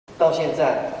到现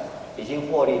在已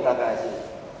经获利大概是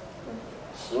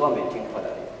10万美金回来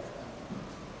了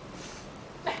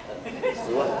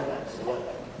，10万，300万。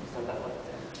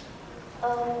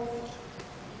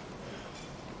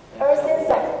Ever since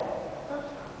I...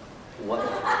 5万。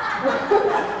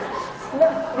No,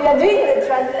 we are doing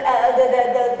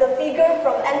the figure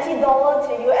from NT dollar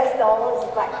to US dollars.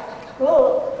 It's like,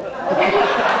 whoa. Okay.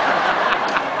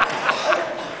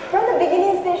 From the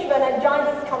beginning stage, when I joined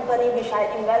this company, which I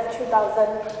invest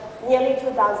nearly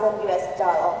 2,000 US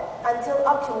dollar, until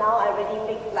up to now, I already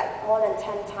make like more than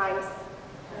 10 times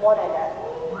more than that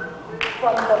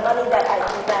from the money that I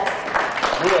invest.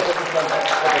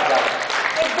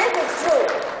 If this is true,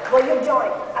 will you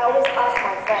join? I always ask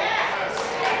my friend.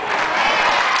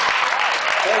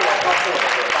 所以我告诉我的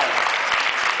伙伴，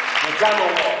你加盟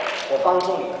我帮助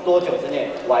你多久之内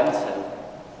完成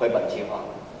回本计划？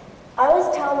 I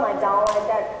always tell my downline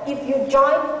that if you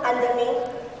join under me,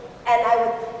 and I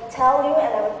will tell you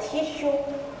and I will teach you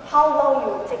how long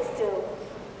you take to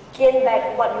gain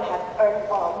back what you have earned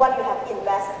or what you have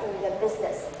invested in the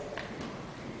business.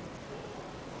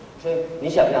 所以你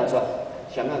想不想做？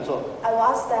想不想做？ I will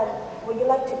ask them, would you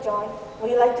like to join? Would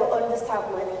you like to earn this type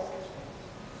of money?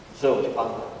 所以我就帮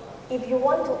你， If you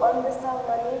want to earn this type of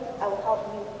money, I will help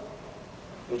you.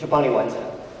 我就帮你完成。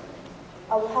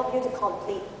 I will help you to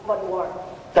complete what you want.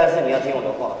 但是你要听我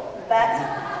的话。 But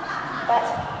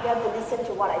you have to listen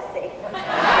to what I say.